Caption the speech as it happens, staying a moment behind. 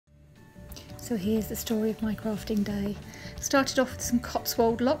So here's the story of my crafting day. Started off with some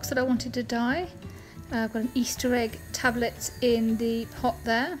Cotswold locks that I wanted to dye. I've got an Easter egg tablet in the pot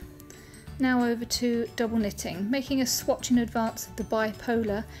there. Now over to double knitting, making a swatch in advance of the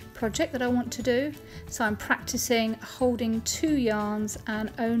bipolar project that I want to do. So I'm practicing holding 2 yarns and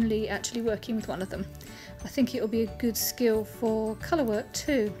only actually working with one of them. I think it will be a good skill for colour work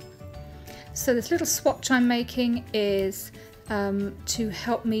too. So this little swatch I'm making is to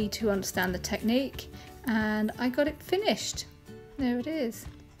help me to understand the technique, and I got it finished. There it is.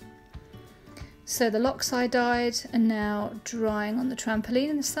 So the locks I dyed are now drying on the trampoline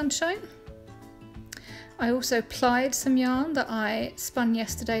in the sunshine. I also plied some yarn that I spun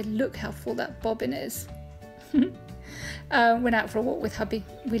yesterday. Look how full that bobbin is. Went out for a walk with hubby.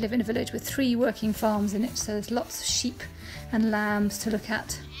 We live in a village with 3 working farms in it, so there's lots of sheep and lambs to look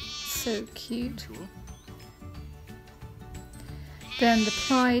at. So cute. Then the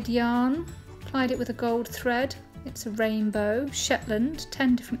plied yarn, plied it with a gold thread. It's a rainbow, Shetland,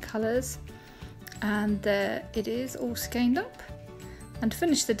 10 different colours. And there it is, all skeined up. And to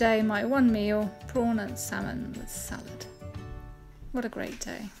finish the day, my one meal, prawn and salmon with salad. What a great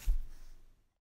day.